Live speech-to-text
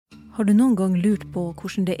Har du noen gang lurt på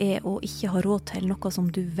hvordan det å ikke ha råd til noe som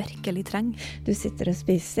du virkelig trenger? Du sitter og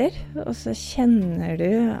spiser, og så kjenner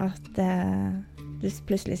du at du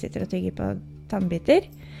plutselig sitter og tygger på tannbiter.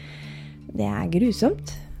 Det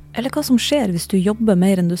grusomt. Eller hva som skjer hvis du jobber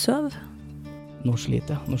mer enn du sover? Nå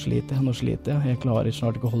sliter jeg. Jeg klarer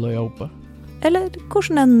snart ikke å holde øya oppe. Eller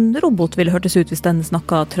hvordan en robot ville hørtes ut hvis den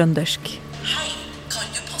snakket trøndersk? Hei, kan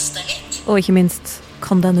du passe deg litt? Og ikke minst,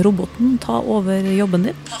 kan den roboten ta over jobben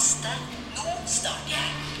din? Pass deg, nå starter jeg.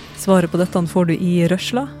 Svaret på dette får du i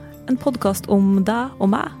Røsla, en podcast om deg og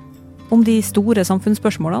meg, om de store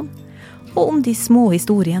samfunnsspørsmålene, og om de små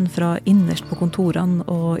historiene fra innerst på kontorene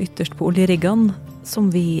og ytterst på oljeriggene, som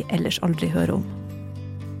vi ellers aldri hører om.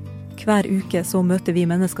 Hver uke så møter vi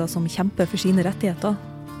mennesker som kjemper for sine rettigheter,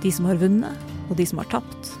 de som har vunnet og de som har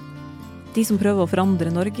tapt, de som prøver å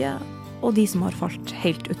forandre Norge og de som har falt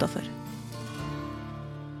helt utenfor.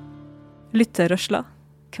 Lytt til Røsla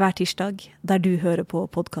hver tirsdag der du hører på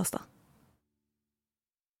podcaster.